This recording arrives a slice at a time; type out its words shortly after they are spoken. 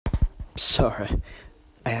Sorry,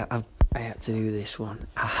 I had to do this one.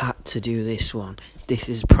 I had to do this one. This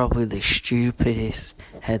is probably the stupidest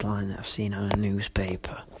headline that I've seen on a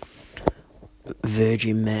newspaper.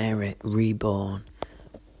 Virgin Mary reborn.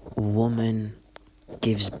 Woman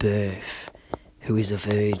gives birth who is a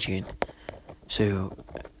virgin. So,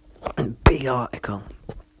 big article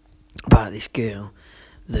about this girl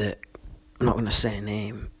that, I'm not going to say her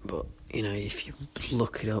name, but, you know, if you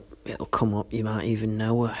look it up, it'll come up. You might even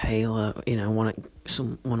know her, hail her. You know, one of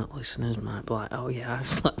the listeners might be like, oh yeah, I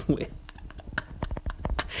slept with.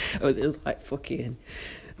 Oh, there's like fucking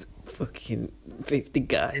 50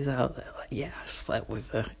 guys out there like, yeah, I slept with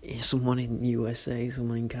her. Yeah, someone in USA,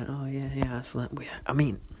 someone in Canada, oh yeah, I slept with her. I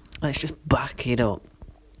mean, let's just back it up.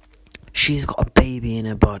 She's got a baby in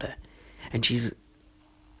her body, and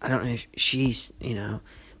I don't know if she's, you know,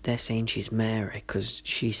 they're saying she's Mary because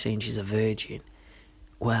she's saying she's a virgin.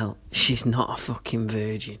 Well, she's not a fucking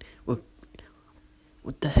virgin. What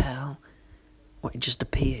the hell? What, it just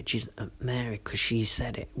appeared she's Mary because she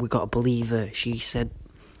said it. We got to believe her. She said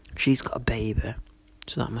she's got a baby,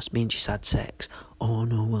 so that must mean she's had sex. Oh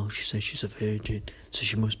no, well, she says she's a virgin, so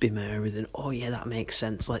she must be Mary then. Oh yeah, that makes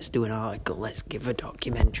sense. Let's do an article. Let's give a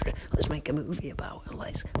documentary. Let's make a movie about her.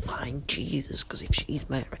 Let's find Jesus, because if she's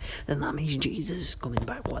Mary, then that means Jesus is coming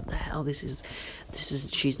back. What the hell? This is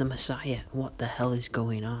she's the Messiah. What the hell is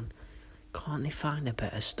going on? Can't they find a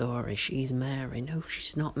better story? She's Mary. No,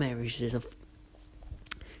 she's not Mary.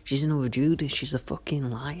 She's another Judas. She's a fucking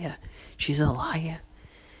liar. She's a liar.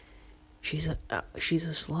 She's a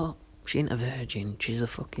slut. She ain't a virgin. She's a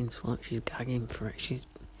fucking slut. She's gagging for it. She's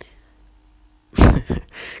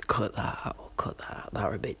cut that out. That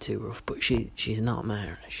were a bit too rough. But she's not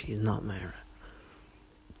Mary. She's not Mary.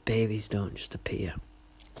 Babies don't just appear.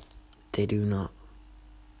 They do not.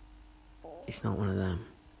 It's not one of them.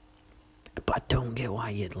 But I don't get why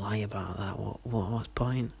you'd lie about that. What's the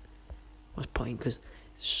point? What's the point? Because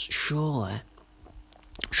surely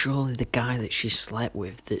the guy that she slept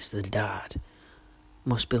with, that's the dad,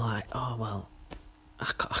 must be like, oh well, I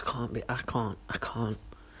can't. You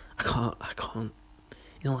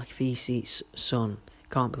know, like if he sees son,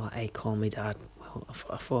 can't be like, hey, call me dad. Well,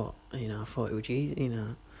 I thought it was easy, you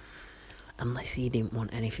know. Unless he didn't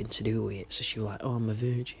want anything to do with it, so she was like, oh, I'm a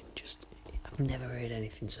virgin. I've never heard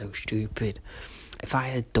anything so stupid. If I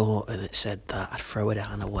had a daughter that said that, I'd throw her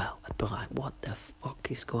down a well. I'd be like, what the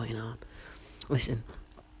fuck is going on? Listen,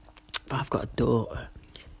 if I've got a daughter,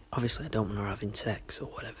 obviously I don't want her having sex or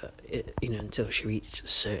whatever, until she reaches a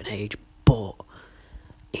certain age. But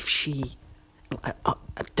if I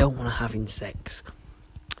don't want her having sex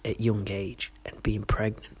at young age and being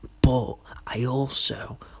pregnant. But I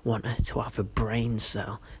also want her to have a brain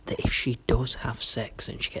cell that if she does have sex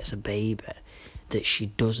and she gets a baby, that she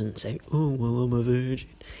doesn't say, oh, well, I'm a virgin.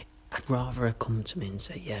 I'd rather her come to me and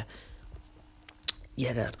say,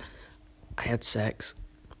 yeah, Dad, I had sex,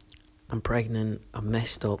 I'm pregnant, I'm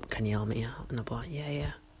messed up, can you help me out? And I'd be like,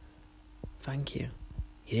 yeah, thank you.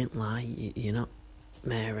 You didn't lie, you're not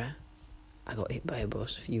Mary. I got hit by a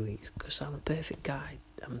bus a few weeks because I'm a perfect guy.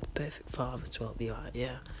 I'm the perfect father to help you out,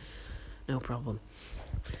 yeah. No problem.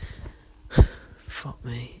 Fuck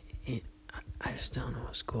me. I just don't know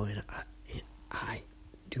what's going on. I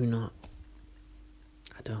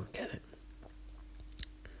don't get it.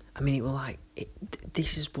 I mean, it was like,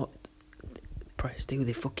 this is what press do.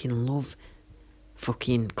 They fucking love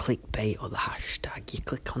fucking clickbait or the hashtag. You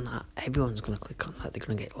click on that, everyone's going to click on that. They're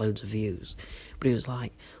going to get loads of views. But it was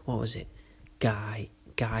like, what was it? Guy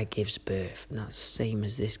gives birth. And that's the same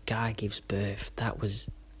as this. Guy gives birth. That was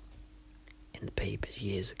in the papers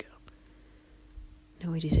years ago.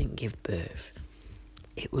 No, he didn't give birth.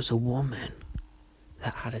 It was a woman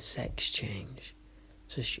that had a sex change.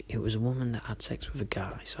 So it was a woman that had sex with a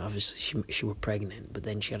guy. So obviously she was pregnant, but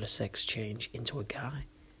then she had a sex change into a guy.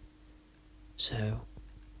 So,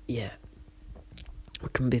 yeah, we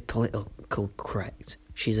can be political correct.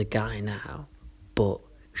 She's a guy now, but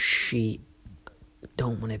she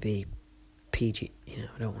don't want to be PG.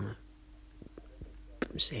 I don't want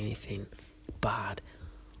to say anything bad.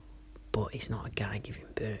 But it's not a guy giving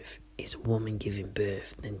birth. It's a woman giving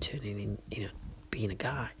birth, then turning in, being a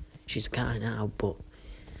guy. She's a guy now, but,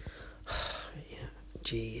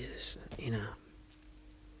 Jesus,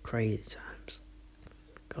 crazy times.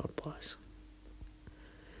 God bless.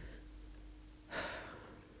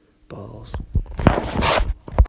 Balls.